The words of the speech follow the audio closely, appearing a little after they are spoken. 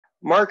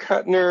Marc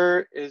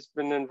Hutner has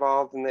been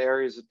involved in the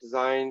areas of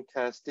design,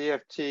 test,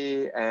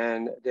 DFT,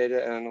 and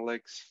data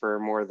analytics for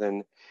more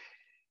than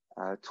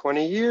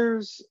 20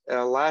 years.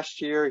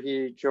 Last year,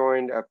 he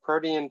joined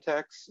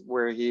ProteanTecs,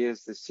 where he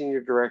is the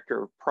Senior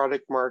Director of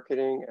Product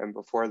Marketing, and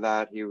before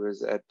that, he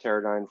was at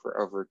Teradyne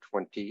for over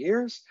 20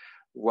 years.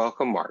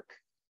 Welcome, Marc.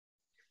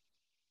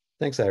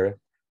 Thanks, Ira.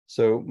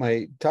 So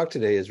my talk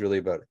today is really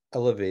about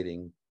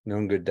elevating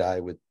known good die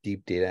with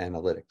deep data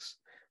analytics.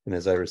 And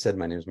as Ira said,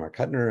 my name is Marc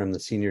Hutner. I'm the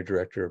Senior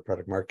Director of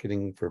Product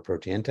Marketing for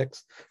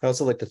ProteanTecs. I'd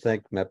also like to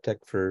thank MEPTEC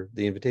for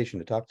the invitation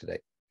to talk today.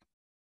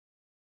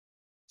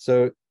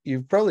 So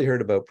you've probably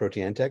heard about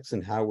ProteanTecs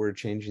and how we're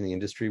changing the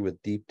industry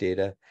with deep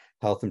data,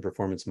 health and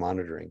performance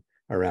monitoring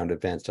around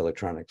advanced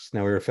electronics.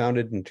 Now, we were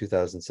founded in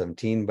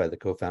 2017 by the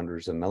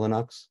co-founders of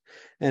Mellanox,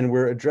 and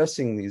we're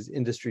addressing these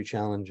industry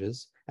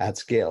challenges at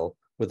scale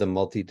with a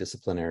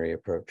multidisciplinary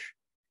approach.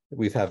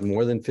 We've had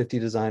more than 50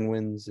 design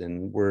wins,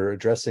 and we're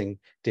addressing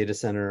data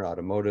center,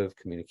 automotive,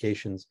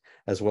 communications,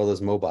 as well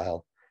as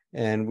mobile.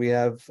 And we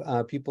have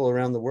people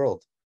around the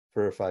world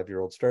for a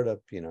 5-year-old startup,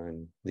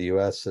 in the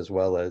US as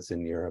well as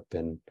in Europe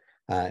and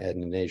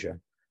in Asia.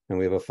 And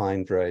we have a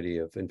fine variety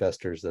of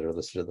investors that are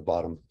listed at the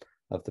bottom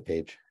of the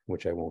page,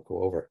 which I won't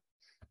go over.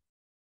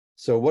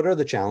 So what are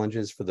the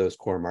challenges for those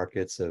core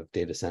markets of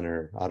data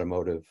center,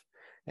 automotive,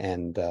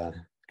 and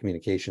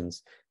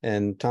communications?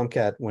 And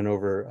Tomcat went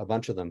over a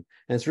bunch of them.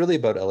 And it's really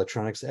about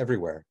electronics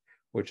everywhere,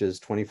 which is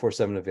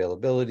 24/7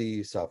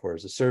 availability, software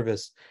as a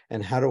service,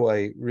 and how do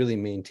I really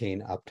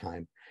maintain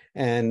uptime?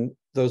 And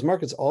those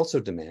markets also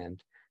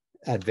demand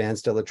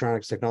advanced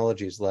electronics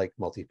technologies like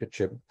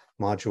multi-chip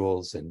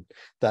modules, and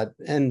that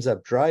ends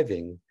up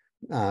driving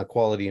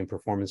quality and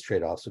performance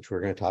trade-offs, which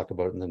we're going to talk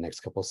about in the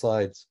next couple of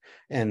slides,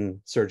 and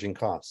surging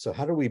costs. So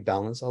how do we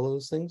balance all of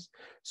those things?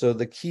 So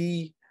the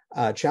key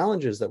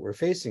challenges that we're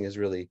facing is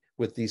really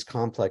with these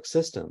complex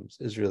systems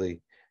is really,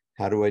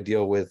 how do I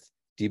deal with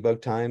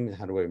debug time?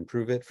 How do I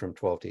improve it from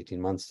 12 to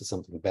 18 months to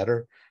something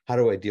better? How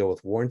do I deal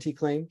with warranty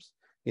claims?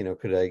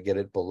 Could I get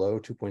it below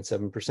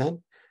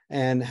 2.7%?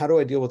 And how do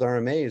I deal with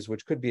RMAs,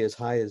 which could be as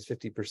high as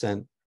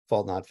 50%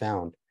 fault not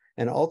found?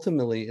 And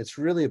ultimately, it's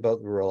really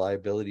about the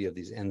reliability of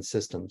these end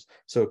systems.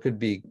 So it could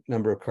be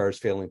number of cars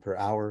failing per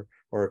hour,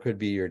 or it could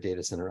be your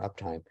data center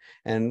uptime.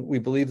 And we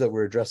believe that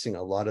we're addressing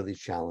a lot of these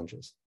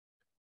challenges.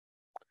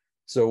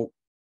 So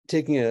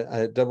taking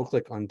a double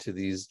click onto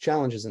these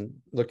challenges and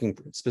looking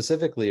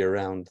specifically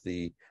around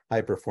the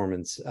high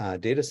performance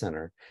data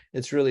center,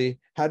 it's really,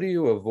 how do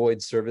you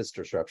avoid service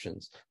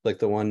disruptions like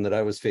the one that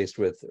I was faced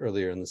with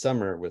earlier in the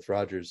summer with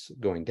Rogers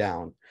going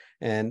down?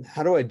 And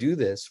how do I do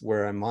this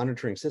where I'm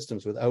monitoring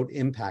systems without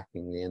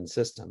impacting the end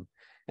system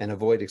and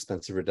avoid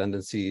expensive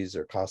redundancies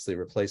or costly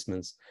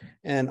replacements?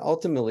 And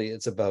ultimately,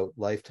 it's about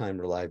lifetime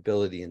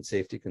reliability and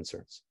safety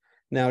concerns.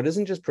 Now, it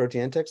isn't just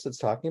ProteanTecs that's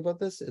talking about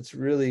this. It's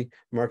really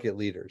market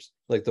leaders,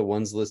 like the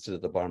ones listed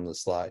at the bottom of the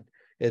slide.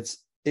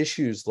 It's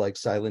issues like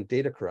silent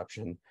data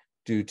corruption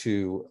due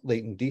to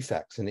latent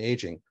defects and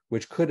aging,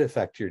 which could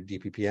affect your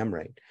DPPM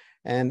rate.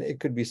 And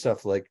it could be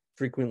stuff like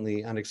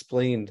frequently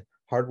unexplained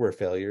hardware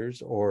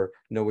failures or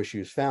no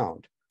issues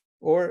found.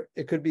 Or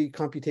it could be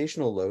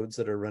computational loads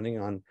that are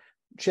running on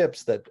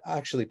chips that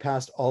actually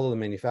passed all of the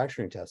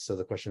manufacturing tests. So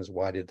the question is,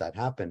 why did that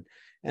happen?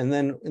 And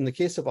then in the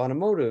case of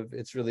automotive,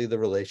 it's really the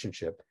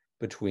relationship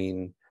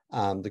between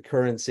the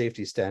current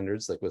safety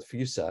standards, like with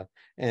FUSA,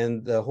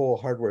 and the whole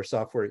hardware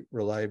software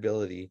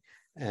reliability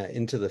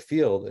into the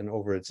field and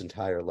over its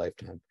entire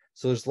lifetime.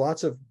 So there's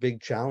lots of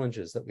big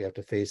challenges that we have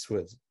to face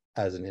with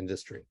as an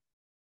industry.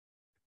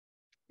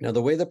 Now,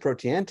 the way that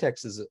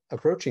ProteanTecs is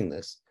approaching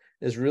this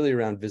is really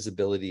around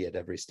visibility at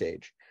every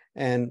stage.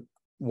 And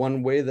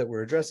one way that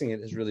we're addressing it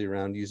is really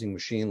around using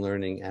machine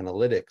learning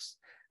analytics,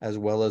 as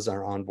well as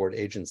our onboard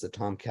agents that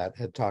Tomcat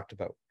had talked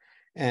about.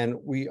 And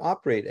we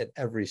operate at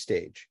every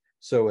stage.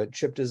 So at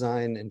chip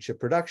design and chip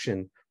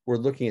production, we're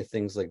looking at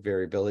things like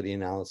variability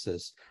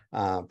analysis,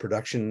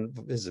 production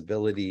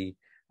visibility,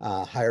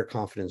 higher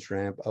confidence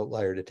ramp,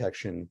 outlier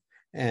detection,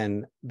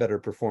 and better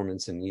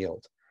performance and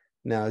yield.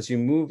 Now, as you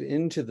move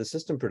into the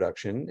system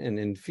production and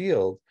in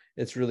field,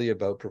 it's really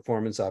about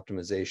performance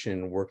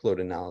optimization, workload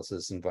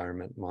analysis,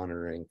 environment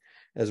monitoring,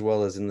 as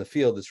well as in the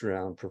field, it's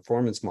around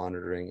performance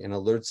monitoring and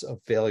alerts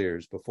of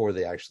failures before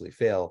they actually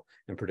fail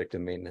and predictive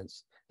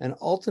maintenance. And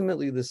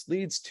ultimately, this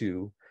leads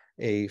to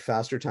a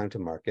faster time to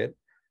market,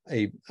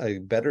 a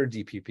better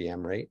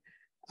DPPM rate,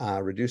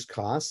 reduced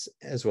costs,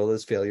 as well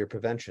as failure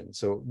prevention.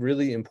 So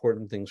really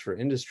important things for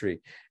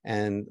industry.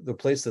 And the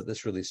place that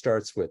this really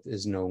starts with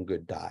is known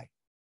good die.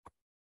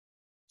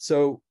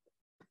 So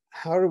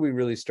how do we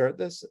really start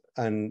this?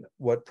 And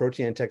what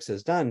ProteanTecs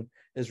has done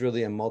is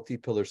really a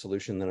multi-pillar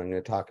solution that I'm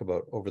going to talk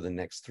about over the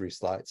next 3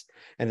 slides.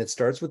 And it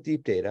starts with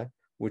deep data,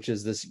 which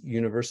is this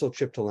universal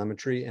chip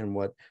telemetry and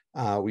what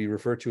we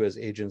refer to as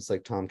agents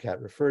like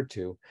Tomcat referred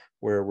to,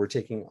 where we're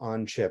taking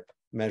on-chip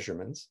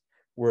measurements.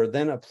 We're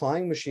then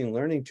applying machine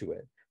learning to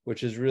it,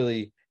 which is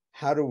really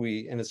how do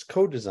we, and it's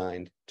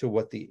co-designed to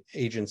what the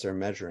agents are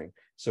measuring.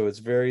 So it's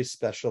very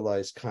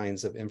specialized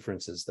kinds of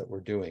inferences that we're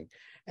doing.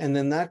 And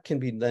then that can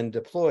be then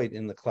deployed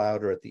in the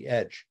cloud or at the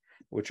edge,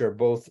 which are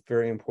both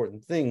very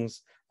important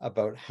things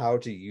about how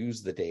to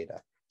use the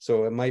data.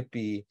 So it might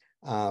be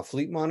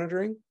fleet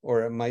monitoring,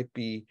 or it might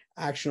be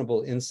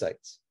actionable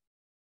insights.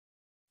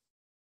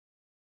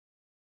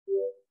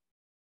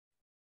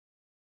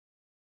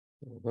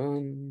 Hold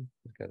on,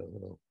 I got a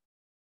little.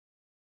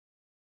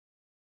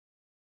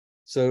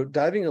 So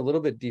diving a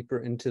little bit deeper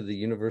into the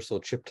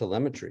universal chip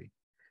telemetry,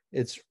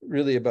 it's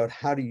really about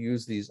how to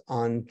use these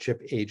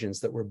on-chip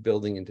agents that we're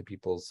building into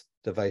people's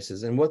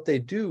devices. And what they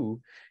do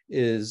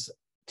is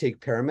take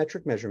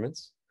parametric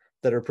measurements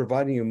that are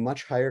providing you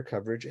much higher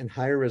coverage and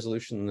higher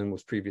resolution than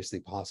was previously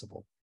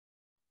possible.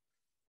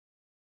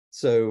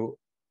 So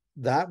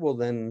that will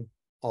then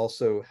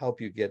also help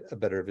you get a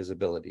better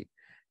visibility.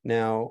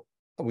 Now,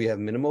 we have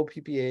minimal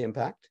PPA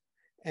impact,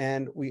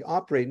 and we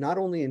operate not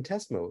only in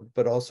test mode,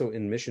 but also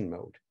in mission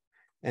mode.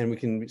 And we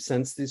can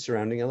sense the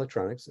surrounding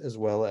electronics as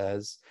well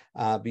as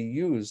be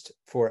used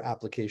for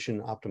application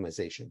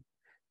optimization.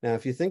 Now,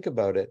 if you think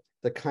about it,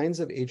 the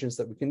kinds of agents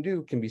that we can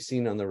do can be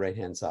seen on the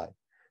right-hand side,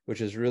 which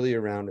is really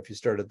around, if you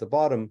start at the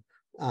bottom,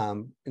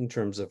 in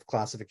terms of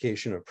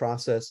classification of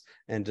process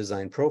and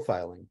design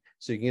profiling.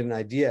 So you can get an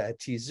idea at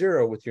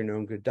T0 with your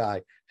known good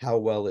die, how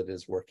well it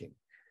is working.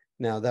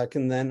 Now that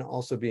can then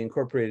also be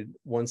incorporated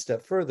one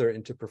step further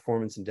into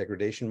performance and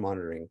degradation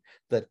monitoring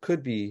that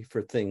could be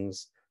for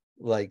things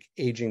like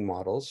aging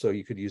models. So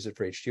you could use it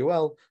for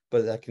HTOL,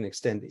 but that can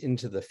extend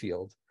into the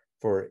field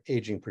for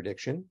aging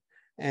prediction.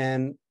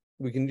 And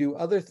we can do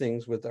other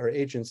things with our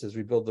agents as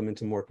we build them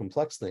into more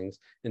complex things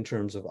in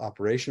terms of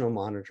operational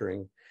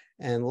monitoring.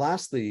 And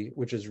lastly,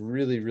 which is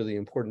really, really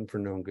important for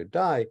known good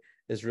die,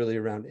 is really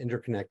around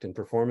interconnect and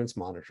performance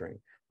monitoring,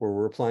 where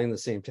we're applying the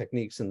same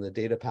techniques in the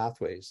data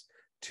pathways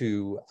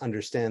to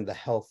understand the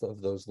health of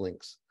those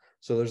links.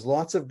 So there's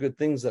lots of good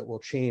things that will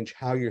change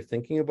how you're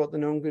thinking about the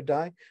known good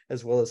die,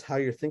 as well as how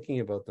you're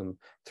thinking about them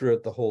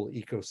throughout the whole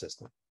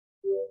ecosystem.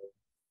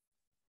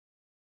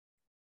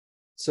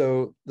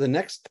 So the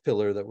next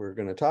pillar that we're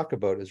going to talk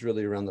about is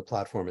really around the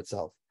platform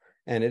itself.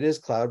 And it is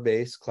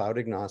cloud-based, cloud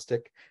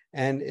agnostic,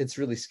 and it's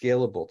really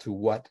scalable to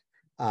what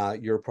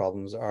your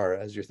problems are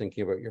as you're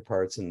thinking about your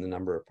parts and the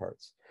number of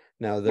parts.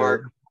 Now,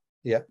 Mark,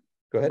 yeah,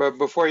 go ahead. But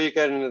before you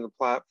get into the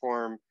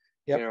platform,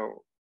 Yep. you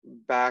know,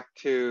 back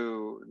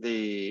to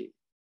the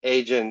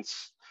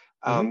agents.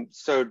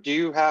 So do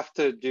you have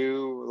to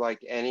do like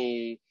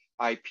any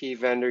IP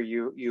vendor?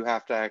 You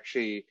have to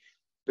actually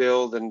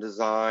build and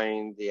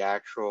design the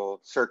actual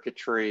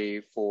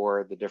circuitry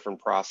for the different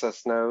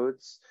process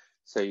nodes.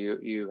 So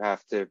you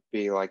have to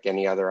be like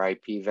any other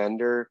IP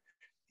vendor,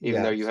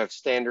 even though you have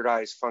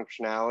standardized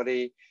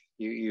functionality,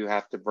 you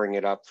have to bring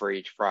it up for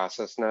each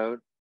process node.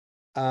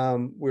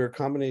 We're a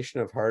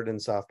combination of hard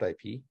and soft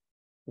IP,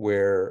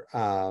 where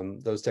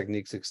those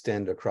techniques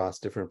extend across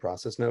different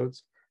process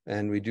nodes,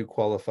 and we do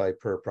qualify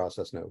per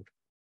process node.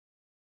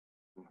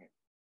 Okay,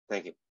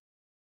 thank you.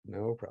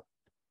 No problem.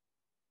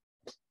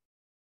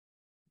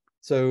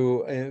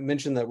 So I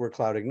mentioned that we're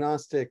cloud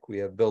agnostic. We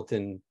have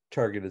built-in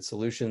targeted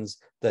solutions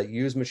that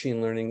use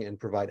machine learning and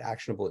provide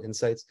actionable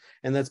insights.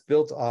 And that's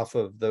built off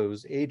of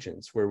those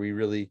agents where we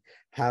really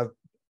have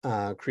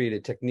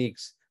created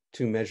techniques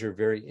to measure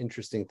very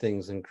interesting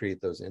things and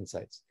create those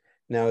insights.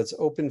 Now it's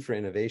open for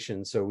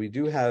innovation. So we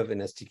do have an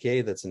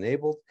SDK that's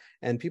enabled,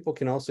 and people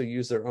can also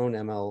use their own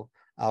ML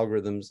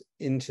algorithms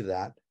into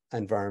that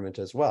environment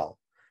as well.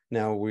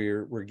 Now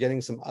we're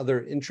getting some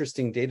other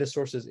interesting data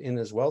sources in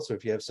as well. So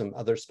if you have some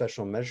other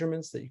special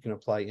measurements that you can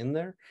apply in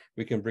there,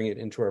 we can bring it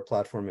into our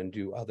platform and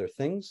do other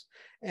things.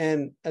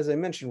 And as I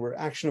mentioned, we're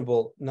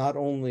actionable not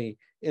only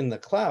in the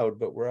cloud,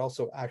 but we're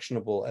also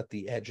actionable at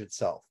the edge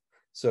itself.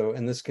 So,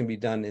 and this can be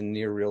done in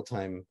near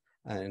real-time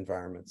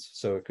environments.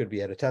 So it could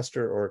be at a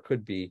tester, or it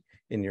could be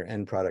in your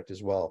end product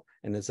as well.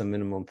 And it's a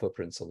minimum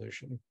footprint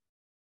solution.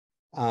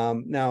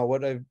 Now,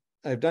 what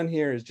I've done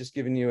here is just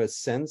giving you a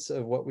sense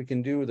of what we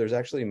can do. There's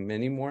actually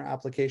many more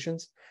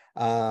applications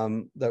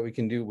that we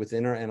can do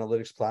within our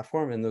analytics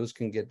platform, and those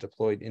can get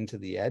deployed into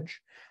the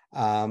edge.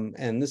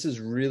 And this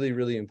is really,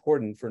 really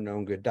important for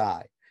known good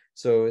die.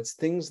 So it's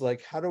things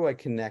like, how do I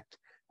connect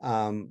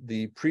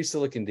the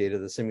pre-silicon data,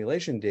 the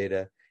simulation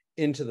data,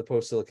 into the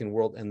post-silicon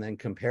world and then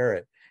compare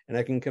it? And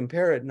I can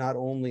compare it not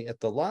only at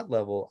the lot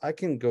level, I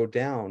can go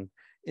down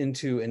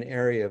into an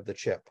area of the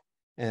chip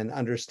and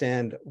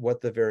understand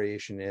what the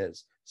variation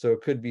is. So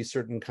it could be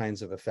certain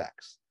kinds of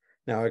effects.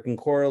 Now I can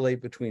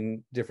correlate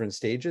between different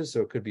stages.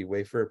 So it could be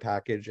wafer,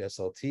 package,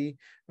 SLT,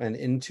 and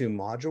into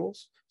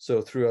modules.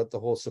 So throughout the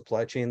whole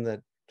supply chain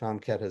that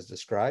Tomcat has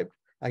described,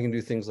 I can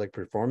do things like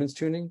performance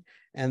tuning.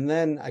 And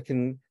then I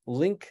can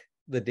link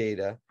the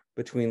data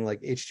between like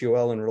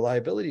HTOL and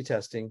reliability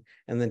testing,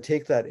 and then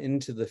take that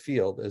into the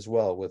field as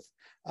well with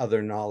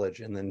other knowledge,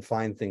 and then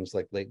find things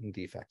like latent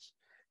defects.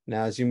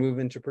 Now, as you move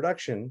into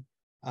production,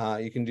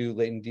 you can do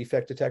latent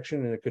defect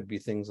detection, and it could be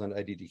things on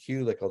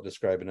IDDQ, like I'll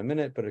describe in a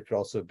minute, but it could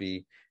also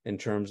be in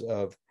terms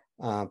of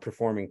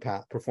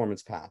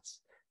performance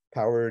paths.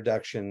 power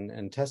reduction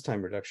and test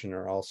time reduction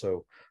are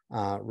also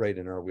right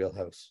in our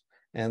wheelhouse.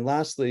 And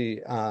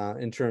lastly,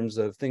 in terms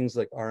of things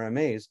like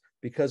RMAs,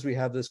 because we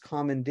have this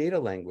common data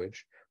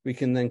language, we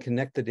can then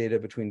connect the data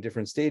between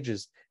different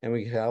stages, and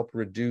we can help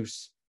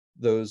reduce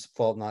those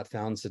fault not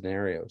found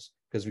scenarios,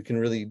 because we can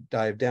really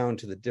dive down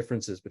to the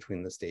differences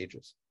between the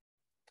stages.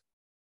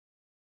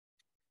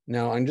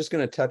 Now, I'm just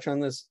going to touch on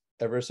this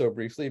ever so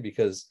briefly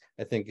because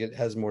I think it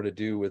has more to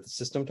do with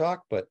system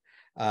talk, but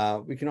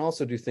we can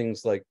also do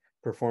things like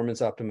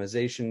performance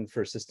optimization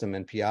for system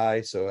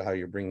NPI, so how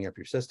you're bringing up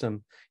your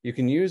system. You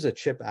can use a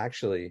chip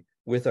actually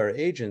with our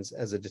agents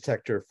as a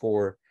detector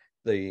for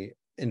the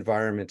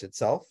environment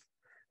itself.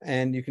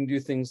 And you can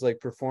do things like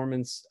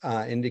performance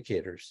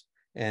indicators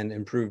and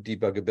improve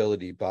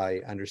debuggability by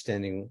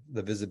understanding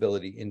the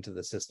visibility into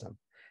the system.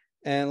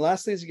 And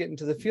lastly, as you get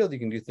into the field, you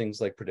can do things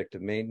like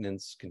predictive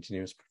maintenance,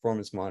 continuous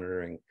performance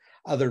monitoring,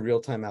 other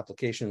real-time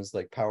applications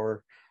like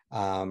power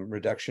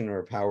reduction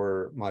or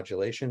power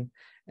modulation,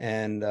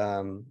 and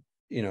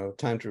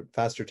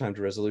faster time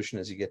to resolution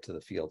as you get to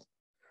the field.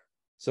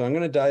 So I'm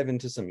going to dive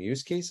into some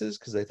use cases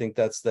because I think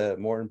that's the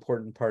more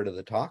important part of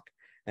the talk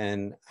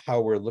and how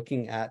we're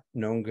looking at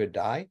known good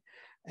die.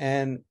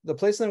 And the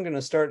place that I'm going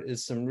to start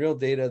is some real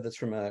data that's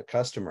from a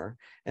customer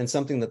and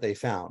something that they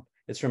found.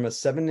 It's from a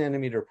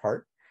 7-nanometer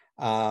part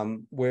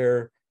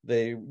where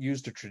they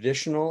used a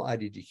traditional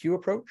IDDQ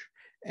approach.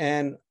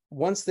 And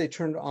once they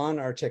turned on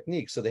our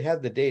technique, so they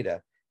had the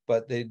data,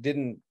 but they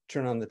didn't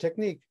turn on the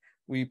technique,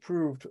 we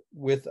proved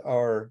with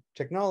our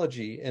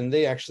technology, and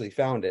they actually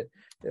found it,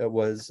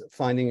 was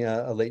finding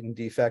a latent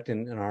defect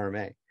in an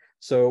RMA.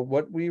 So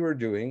what we were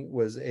doing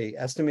was a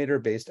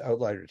estimator-based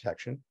outlier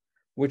detection,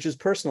 which is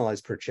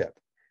personalized per chip.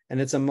 And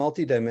it's a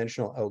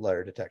multi-dimensional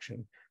outlier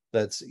detection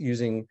that's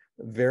using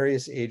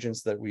various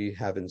agents that we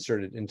have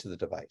inserted into the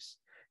device.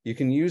 You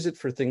can use it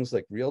for things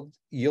like real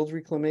yield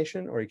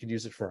reclamation, or you could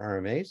use it for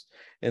RMAs.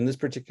 In this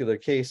particular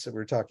case,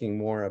 we're talking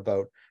more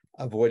about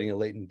avoiding a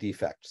latent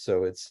defect.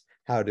 So it's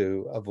how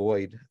to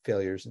avoid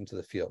failures into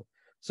the field.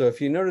 So if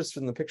you notice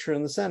from the picture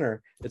in the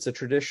center, it's a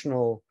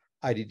traditional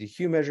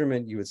IDDQ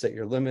measurement. You would set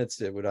your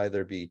limits. It would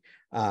either be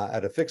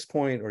at a fixed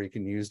point, or you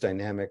can use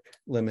dynamic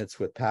limits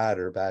with PAD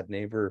or bad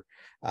neighbor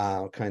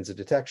kinds of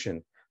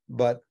detection.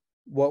 But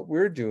what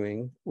we're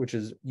doing, which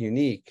is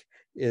unique,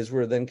 is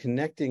we're then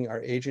connecting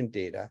our agent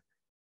data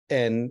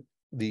and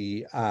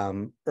the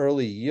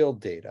early yield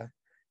data,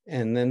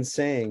 and then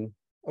saying,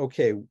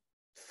 okay,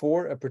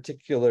 for a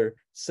particular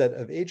set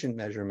of agent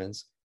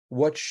measurements,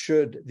 what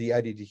should the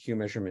IDDQ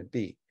measurement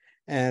be?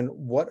 And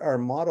what our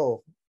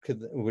model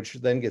could, which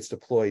then gets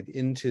deployed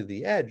into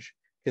the edge,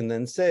 can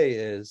then say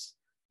is,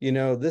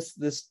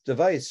 this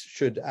device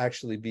should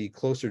actually be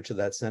closer to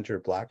that center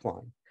black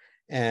line.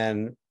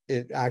 And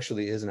it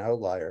actually is an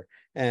outlier.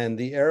 And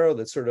the arrow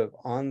that's sort of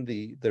on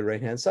the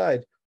right-hand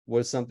side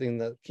was something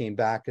that came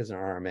back as an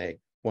RMA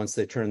once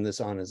they turned this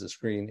on as a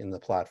screen in the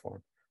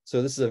platform.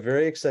 So this is a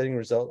very exciting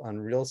result on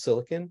real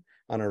silicon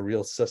on a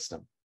real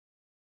system.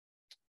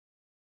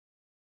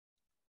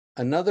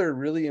 Another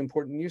really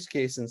important use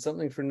case and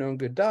something for known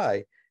good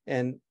die,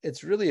 and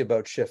it's really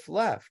about shift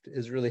left,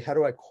 is really how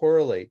do I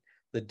correlate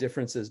the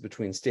differences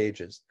between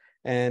stages?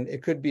 And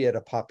it could be at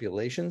a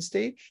population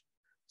stage.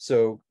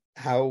 So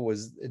how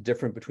was it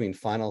different between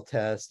final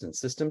test and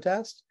system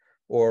test,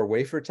 or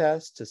wafer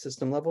test to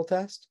system level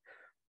test?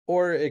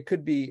 Or it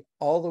could be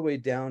all the way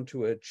down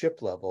to a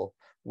chip level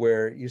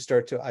where you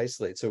start to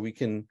isolate. So we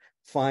can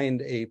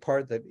find a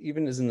part that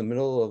even is in the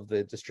middle of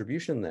the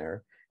distribution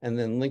there, and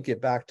then link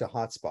it back to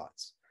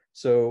hotspots.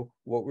 So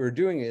what we're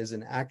doing is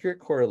an accurate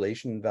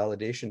correlation and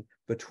validation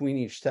between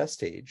each test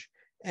stage,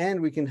 and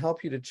we can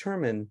help you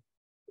determine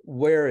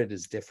where it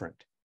is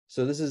different.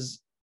 So this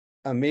is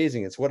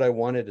amazing. It's what I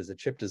wanted as a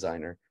chip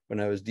designer when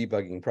I was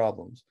debugging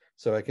problems.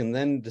 So I can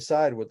then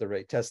decide what the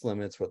right test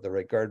limits, what the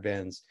right guard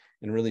bands,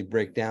 and really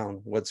break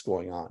down what's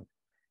going on.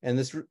 And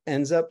this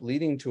ends up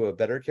leading to a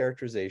better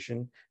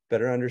characterization,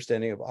 better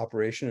understanding of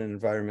operation and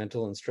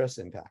environmental and stress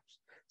impacts.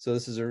 So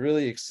this is a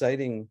really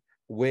exciting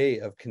way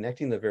of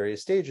connecting the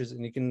various stages,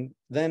 and you can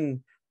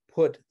then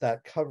put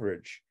that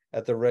coverage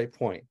at the right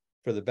point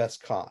for the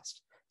best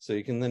cost. So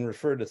you can then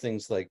refer to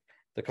things like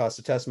the cost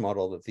of test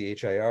model that the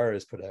HIR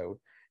has put out,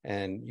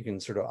 and you can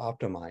sort of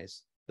optimize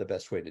the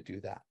best way to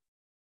do that.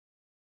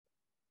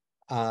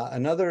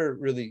 Another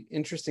really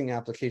interesting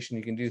application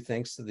you can do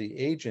thanks to the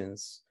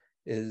agents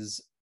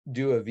is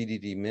do a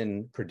VDD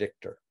min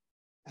predictor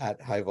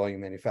at high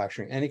volume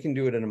manufacturing, and you can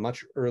do it at a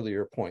much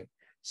earlier point.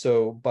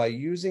 So by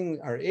using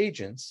our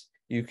agents,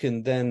 you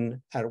can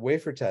then at a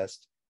wafer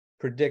test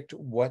predict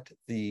what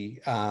the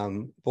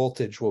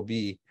voltage will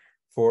be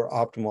for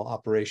optimal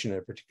operation at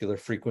a particular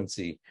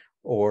frequency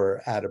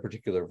or at a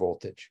particular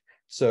voltage.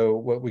 So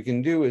what we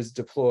can do is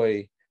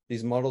deploy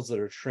these models that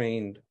are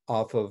trained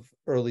off of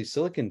early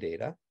silicon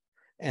data,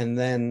 and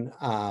then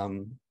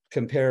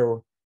compare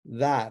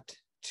that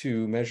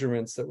to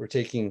measurements that we're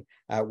taking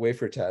at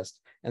wafer test,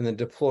 and then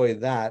deploy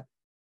that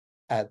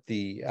at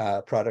the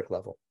product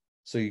level.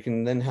 So you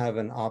can then have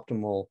an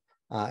optimal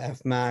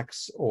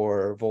Fmax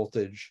or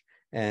voltage,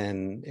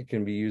 and it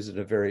can be used at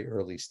a very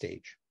early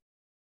stage.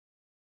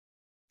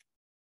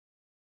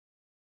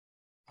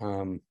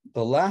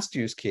 The last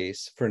use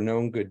case for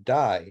known good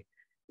die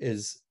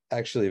is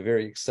actually a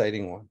very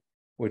exciting one,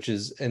 which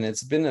is, and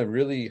it's been a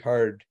really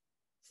hard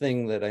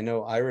thing that I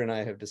know Ira and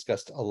I have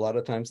discussed a lot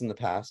of times in the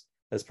past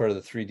as part of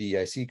the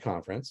 3DIC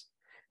conference.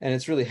 And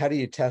it's really, how do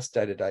you test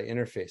die-to-die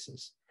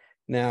interfaces?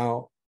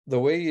 Now, the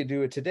way you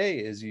do it today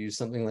is you use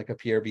something like a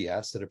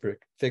PRBS at a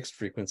fixed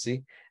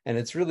frequency, and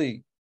it's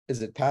really,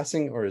 is it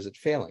passing or is it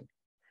failing?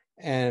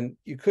 And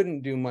you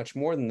couldn't do much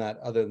more than that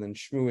other than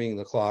schmooing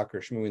the clock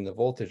or schmooing the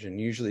voltage, and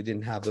usually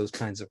didn't have those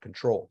kinds of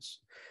controls.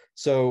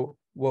 So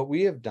what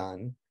we have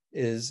done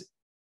is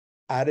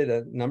added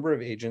a number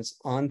of agents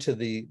onto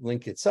the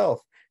link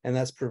itself, and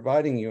that's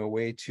providing you a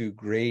way to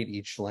grade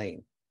each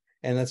lane.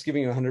 And that's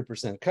giving you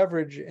 100%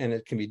 coverage, and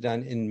it can be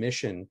done in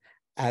mission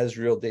as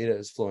real data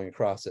is flowing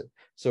across it.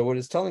 So what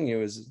it's telling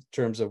you is in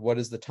terms of what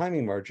is the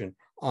timing margin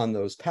on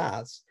those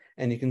paths,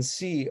 and you can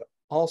see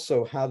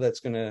also how that's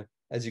going to,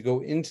 as you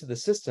go into the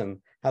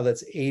system, how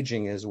that's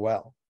aging as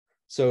well.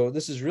 So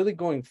this is really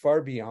going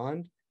far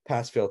beyond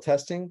pass-fail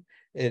testing.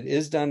 It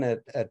is done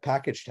at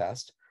package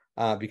test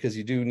because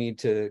you do need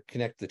to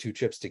connect the two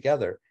chips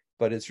together,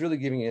 but it's really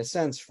giving you a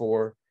sense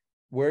for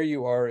where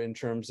you are in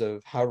terms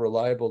of how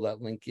reliable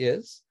that link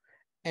is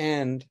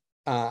and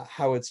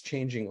how it's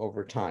changing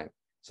over time.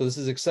 So this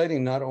is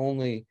exciting not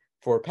only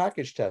for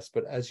package tests,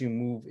 but as you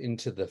move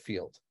into the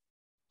field.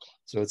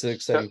 So it's an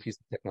exciting piece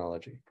of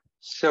technology.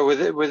 So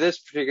with this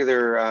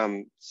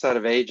particular set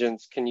of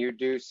agents, can you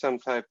do some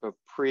type of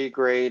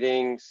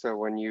pre-grading? So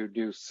when you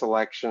do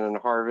selection and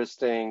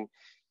harvesting,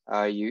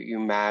 you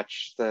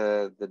match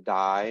the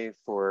die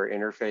for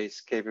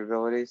interface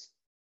capabilities?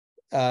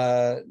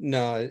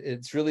 No,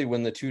 it's really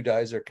when the two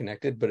dies are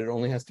connected, but it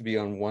only has to be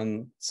on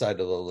one side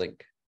of the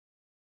link.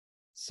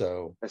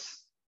 So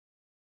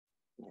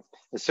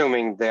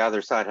assuming the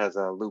other side has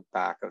a loop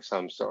back of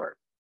some sort.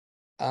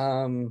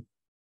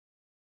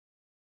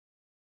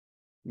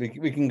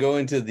 We can go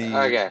into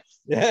the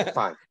okay.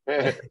 Fine.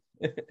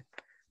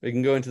 We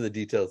can go into the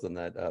details on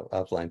that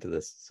offline to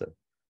this. So,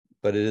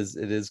 but it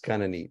is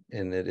kind of neat,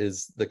 and it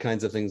is the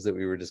kinds of things that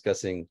we were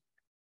discussing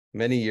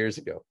many years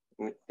ago.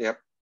 Yep.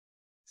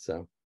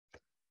 So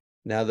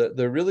now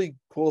the really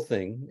cool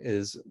thing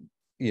is,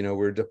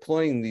 we're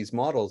deploying these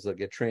models that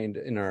get trained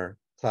in our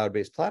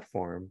cloud-based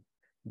platform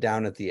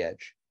down at the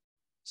edge.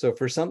 So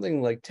for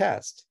something like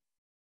test,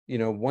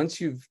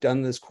 once you've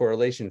done this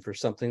correlation for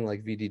something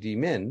like VDD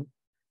min,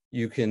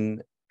 you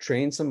can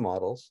train some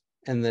models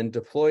and then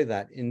deploy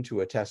that into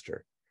a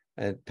tester,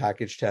 a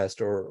package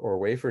test or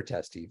wafer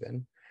test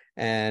even,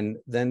 and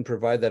then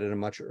provide that at a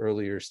much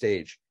earlier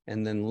stage,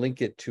 and then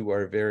link it to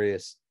our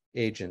various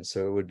agents.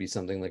 So it would be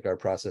something like our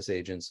process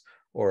agents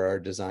or our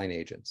design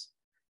agents.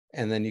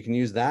 And then you can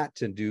use that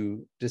to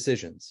do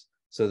decisions.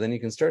 So then you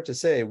can start to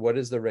say, what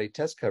is the right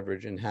test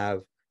coverage, and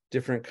have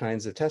different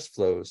kinds of test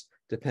flows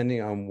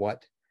depending on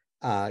what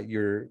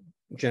you're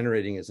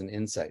generating as an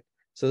insight.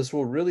 So this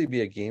will really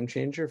be a game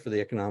changer for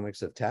the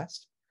economics of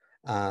test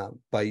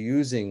by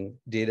using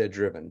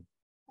data-driven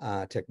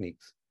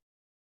techniques.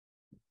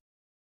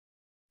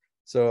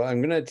 So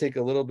I'm going to take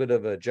a little bit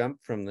of a jump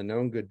from the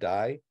known good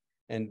die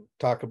and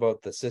talk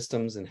about the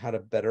systems and how to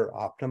better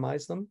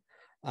optimize them.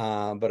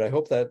 But I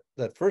hope that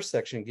that first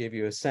section gave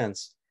you a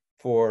sense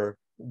for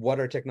what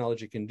our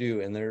technology can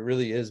do. And there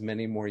really is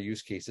many more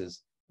use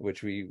cases,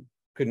 which we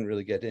couldn't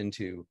really get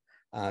into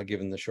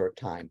given the short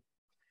time.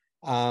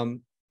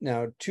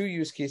 Now, two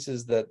use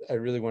cases that I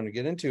really want to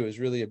get into is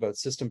really about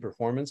system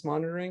performance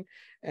monitoring.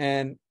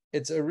 And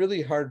it's a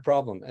really hard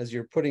problem as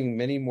you're putting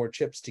many more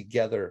chips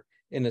together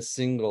in a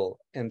single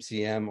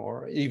MCM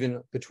or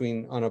even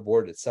between on a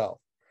board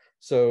itself.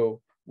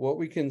 So what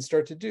we can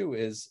start to do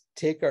is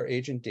take our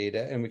agent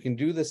data, and we can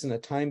do this in a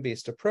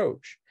time-based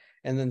approach,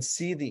 and then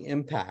see the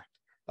impact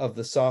of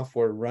the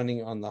software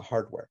running on the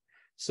hardware.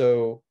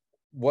 So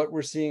what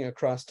we're seeing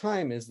across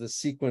time is the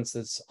sequence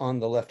that's on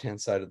the left-hand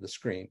side of the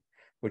screen,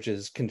 which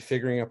is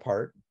configuring a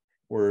part.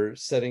 We're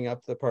setting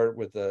up the part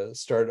with a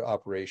start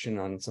operation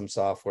on some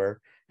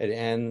software. It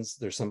ends,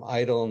 there's some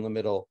idle in the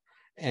middle,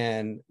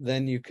 and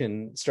then you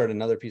can start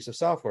another piece of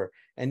software,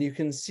 and you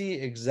can see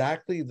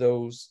exactly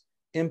those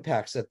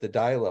impacts at the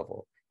die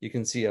level. You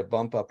can see a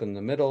bump up in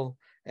the middle,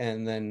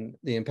 and then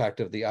the impact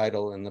of the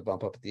idle and the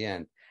bump up at the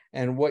end.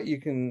 And what you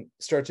can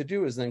start to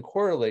do is then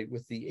correlate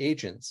with the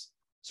agents,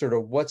 sort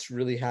of what's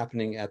really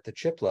happening at the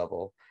chip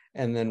level,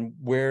 and then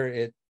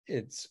where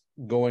it's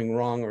going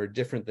wrong or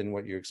different than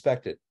what you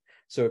expected.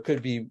 So it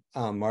could be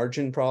a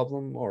margin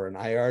problem or an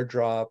IR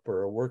drop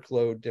or a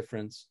workload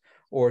difference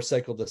or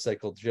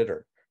cycle-to-cycle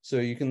jitter. So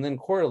you can then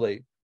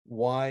correlate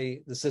why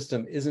the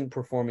system isn't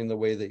performing the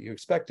way that you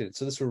expected.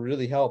 So this will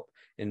really help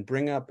in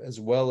bring up as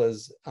well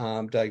as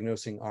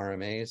diagnosing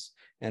RMAs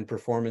and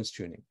performance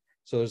tuning.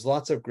 So there's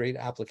lots of great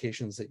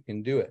applications that you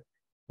can do it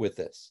with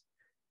this.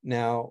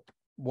 Now,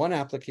 one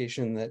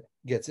application that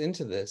gets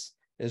into this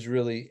is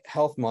really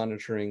health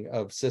monitoring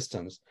of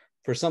systems.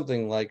 for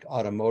something like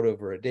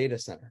automotive or a data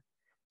center.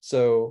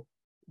 So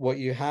what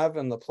you have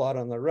in the plot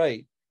on the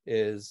right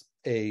is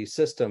a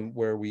system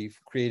where we've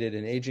created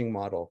an aging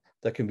model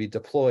that can be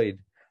deployed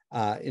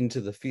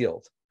into the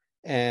field.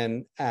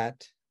 And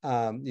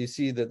you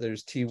see that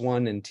there's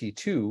T1 and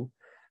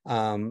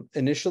T2.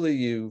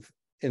 Initially,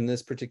 in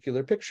this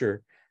particular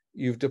picture,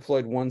 you've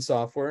deployed one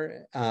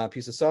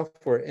piece of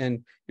software,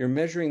 and you're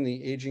measuring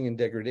the aging and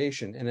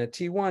degradation. And at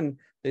T1,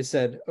 they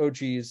said, oh,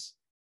 geez,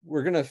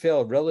 we're going to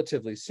fail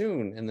relatively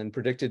soon, and then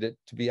predicted it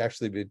to be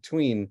actually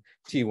between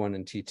T1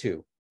 and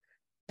T2.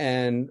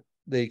 And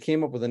they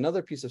came up with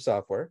another piece of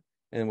software.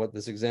 And what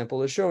this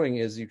example is showing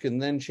is you can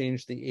then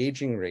change the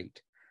aging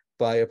rate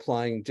by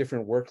applying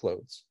different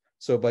workloads.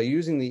 So by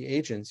using the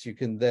agents, you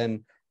can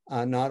then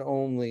not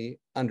only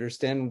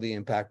understand the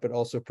impact, but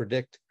also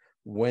predict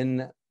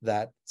when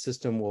that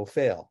system will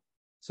fail.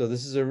 So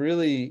this is a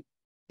really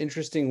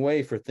interesting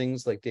way for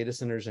things like data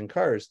centers and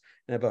cars,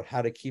 and about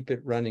how to keep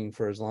it running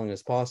for as long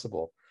as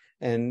possible.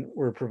 And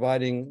we're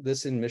providing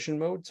this in mission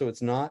mode, so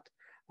it's not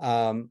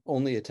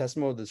only a test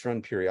mode that's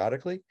run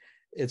periodically.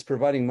 It's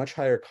providing much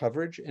higher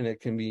coverage, and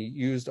it can be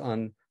used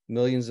on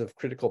millions of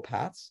critical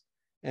paths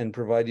and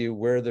provide you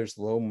where there's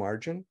low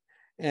margin.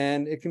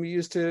 And it can be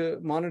used to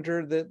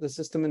monitor the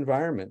system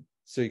environment,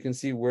 so you can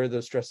see where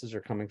those stresses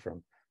are coming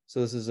from. So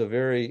this is a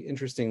very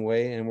interesting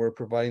way, and we're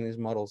providing these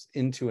models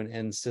into an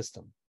end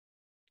system.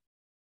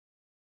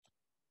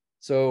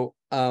 So,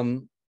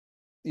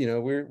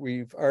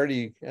 we've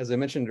already, as I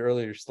mentioned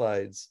earlier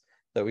slides,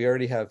 that we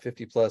already have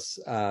 50 plus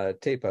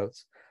tape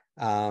outs,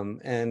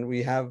 and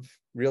we have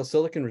real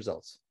silicon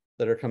results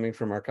that are coming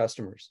from our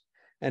customers.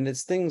 And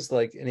it's things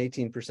like an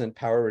 18%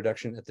 power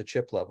reduction at the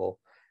chip level,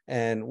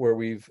 and where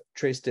we've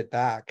traced it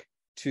back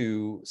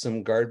to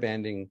some guard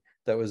banding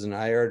that was an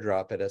IR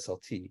drop at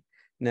SLT.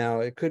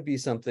 Now, it could be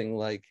something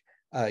like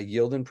a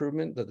yield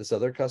improvement that this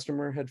other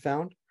customer had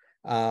found,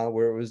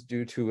 where it was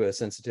due to a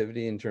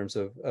sensitivity in terms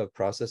of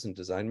process and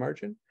design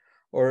margin,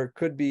 or it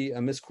could be a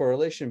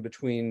miscorrelation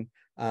between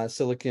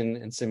silicon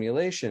and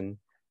simulation,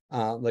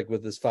 like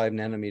with this 5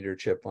 nanometer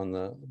chip on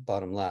the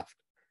bottom left.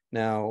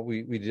 Now,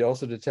 we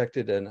also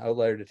detected an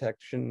outlier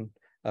detection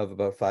of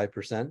about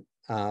 5%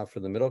 for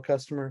the middle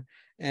customer,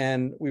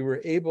 and we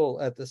were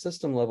able at the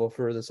system level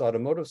for this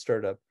automotive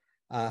startup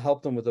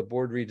help them with a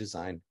board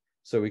redesign.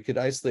 So we could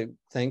isolate,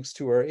 thanks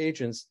to our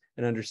agents,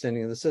 an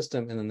understanding of the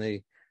system, and then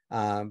they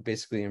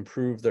basically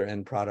improve their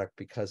end product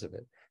because of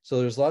it. So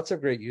there's lots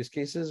of great use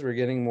cases. We're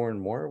getting more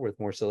and more with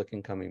more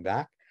silicon coming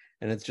back,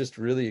 and it's just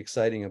really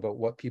exciting about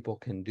what people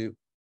can do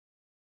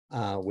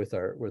with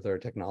our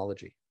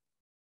technology.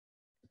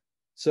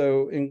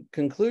 So in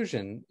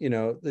conclusion,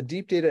 the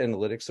deep data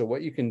analytics, so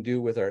what you can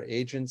do with our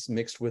agents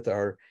mixed with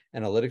our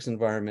analytics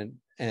environment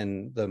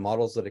and the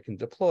models that it can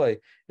deploy,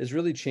 is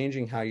really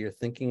changing how you're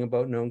thinking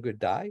about known good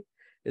die.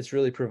 It's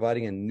really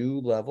providing a new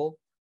level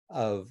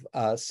of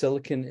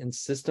silicon and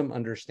system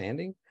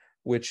understanding,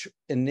 which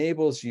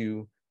enables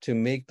you to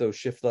make those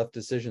shift left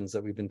decisions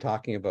that we've been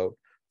talking about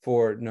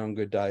for known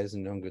good dies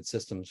and known good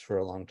systems for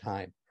a long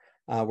time.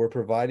 We're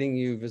providing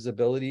you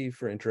visibility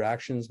for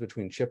interactions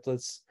between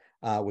chiplets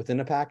within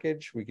a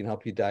package. We can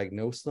help you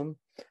diagnose them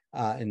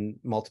in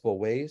multiple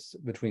ways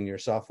between your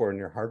software and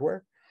your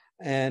hardware.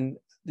 And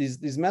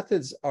these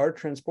methods are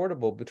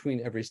transportable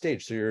between every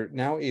stage. So you're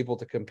now able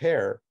to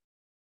compare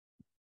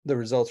the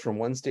results from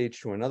one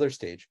stage to another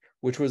stage,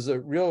 which was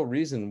a real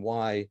reason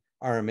why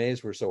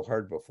RMAs were so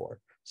hard before.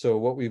 So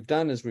what we've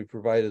done is we've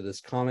provided this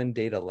common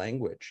data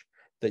language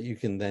that you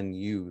can then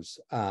use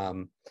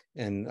and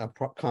a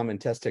common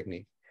test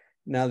technique.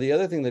 Now, the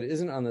other thing that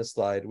isn't on this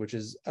slide, which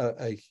is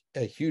a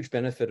huge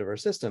benefit of our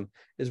system,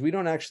 is we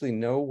don't actually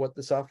know what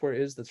the software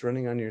is that's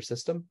running on your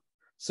system.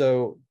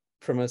 So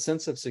from a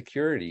sense of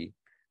security,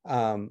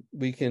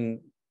 we can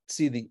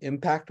see the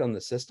impact on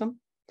the system,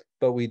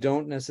 but we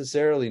don't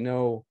necessarily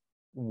know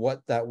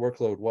what that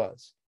workload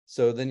was.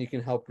 So then you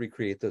can help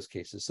recreate those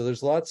cases. So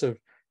there's lots of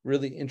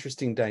really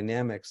interesting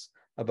dynamics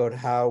about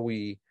how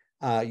we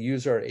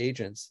use our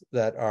agents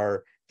that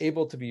are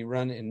able to be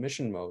run in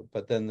mission mode,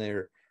 but then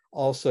they're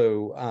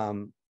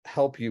also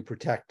help you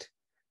protect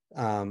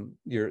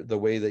the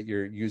way that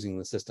you're using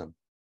the system.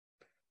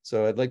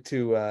 So I'd like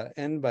to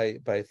end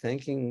by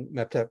thanking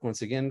MEPTEC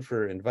once again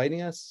for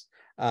inviting us.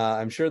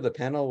 I'm sure the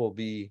panel will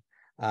be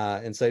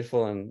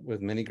insightful and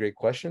with many great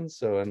questions.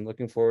 So I'm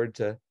looking forward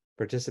to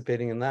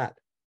participating in that.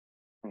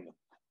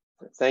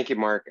 Thank you,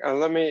 Mark.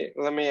 Let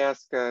me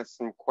ask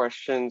some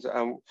questions.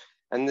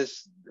 And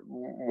this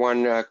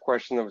one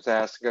question that was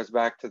asked goes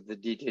back to the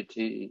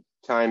DTT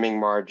timing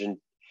margin.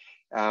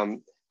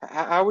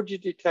 How would you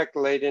detect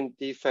latent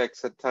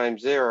defects at time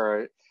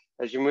zero?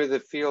 As you move the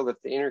field, if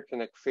the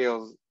interconnect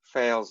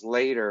fails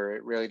later,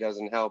 it really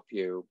doesn't help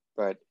you.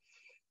 But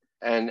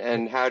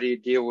and how do you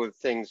deal with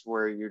things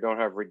where you don't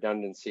have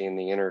redundancy in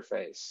the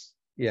interface?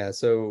 Yeah,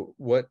 so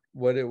what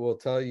it will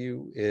tell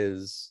you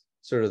is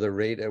sort of the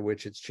rate at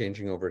which it's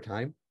changing over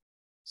time.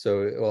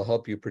 So it will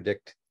help you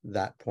predict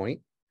that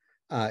point.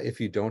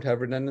 If you don't have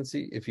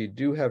redundancy, if you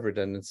do have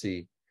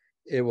redundancy,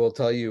 it will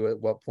tell you at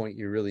what point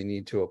you really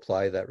need to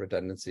apply that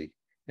redundancy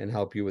and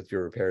help you with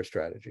your repair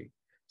strategy.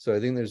 So I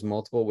think there's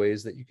multiple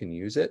ways that you can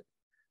use it,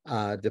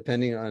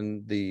 depending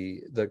on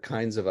the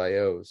kinds of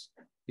IOs,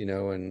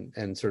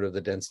 and sort of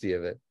the density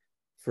of it.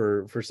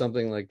 For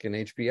something like an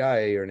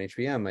HBI or an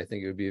HBM, I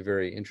think it would be a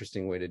very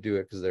interesting way to do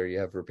it, because there you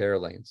have repair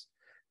lanes.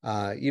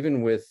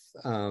 Even with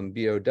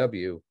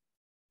BOW,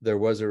 there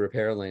was a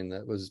repair lane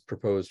that was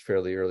proposed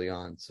fairly early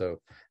on.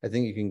 So I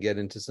think you can get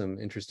into some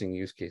interesting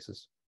use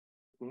cases.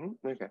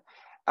 Okay.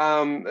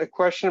 A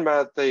question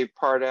about the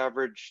part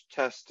average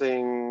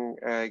testing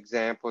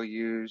example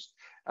used.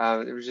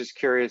 It was just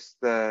curious,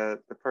 the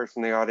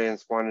person in the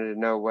audience wanted to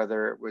know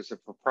whether it was a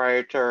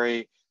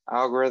proprietary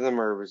algorithm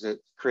or was it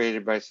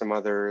created by some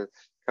other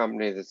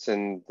company that's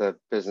in the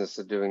business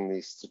of doing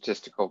the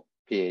statistical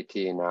PAT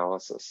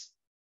analysis.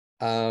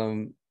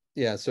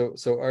 Yeah, so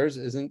ours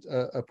isn't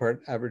a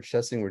part average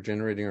testing. We're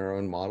generating our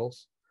own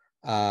models.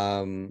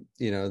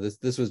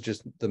 This was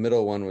just, the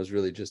middle one was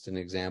really just an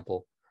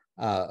example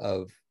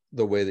of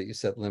the way that you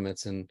set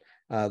limits. And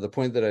the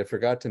point that I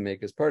forgot to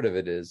make as part of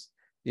it is,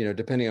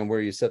 depending on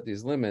where you set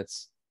these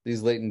limits,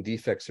 these latent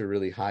defects are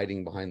really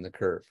hiding behind the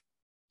curve.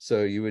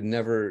 So you would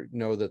never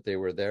know that they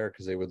were there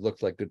because they would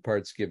look like good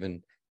parts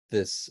given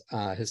this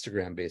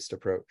histogram-based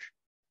approach.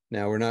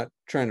 Now, we're not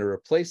trying to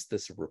replace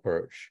this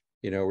approach.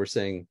 We're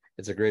saying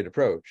it's a great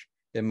approach.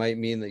 It might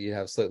mean that you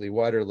have slightly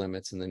wider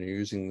limits, and then you're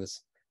using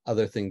this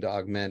other thing to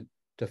augment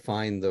to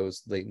find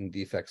those latent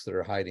defects that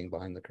are hiding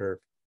behind the curve.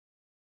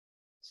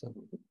 So,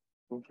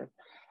 okay.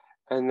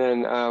 And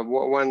then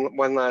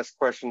one last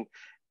question: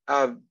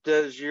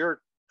 does your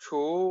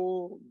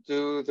tool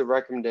do the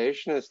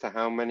recommendation as to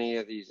how many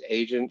of these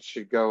agents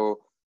should go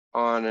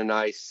on an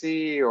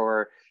IC,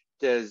 or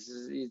does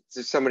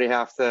somebody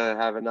have to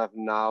have enough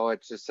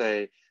knowledge to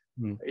say,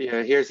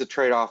 here's the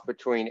trade-off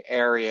between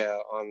area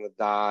on the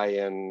die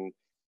and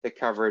the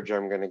coverage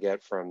I'm going to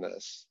get from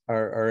this?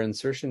 Our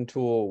insertion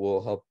tool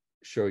will help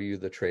show you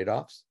the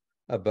trade-offs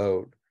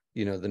about,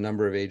 the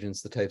number of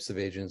agents, the types of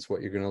agents,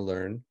 what you're going to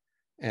learn,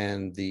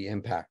 and the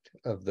impact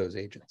of those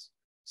agents.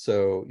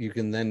 So you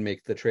can then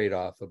make the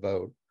trade-off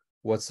about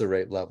what's the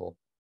right level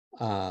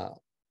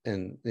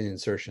in the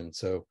insertion.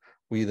 So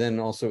we then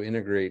also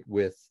integrate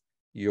with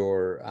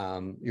your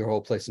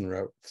whole place and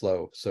route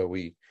flow. So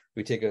we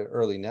take an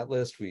early net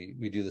list,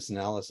 we do this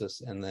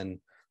analysis, and then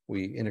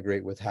we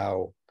integrate with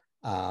how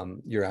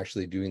you're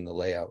actually doing the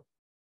layout.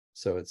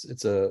 So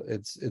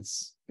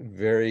it's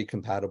very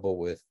compatible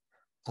with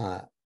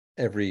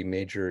every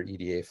major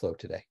EDA flow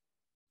today.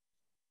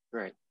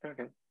 Great.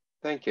 Okay.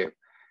 Thank you.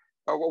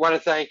 I want to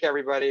thank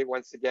everybody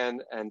once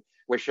again and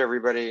wish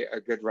everybody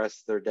a good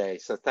rest of their day.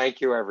 So thank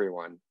you,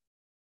 everyone.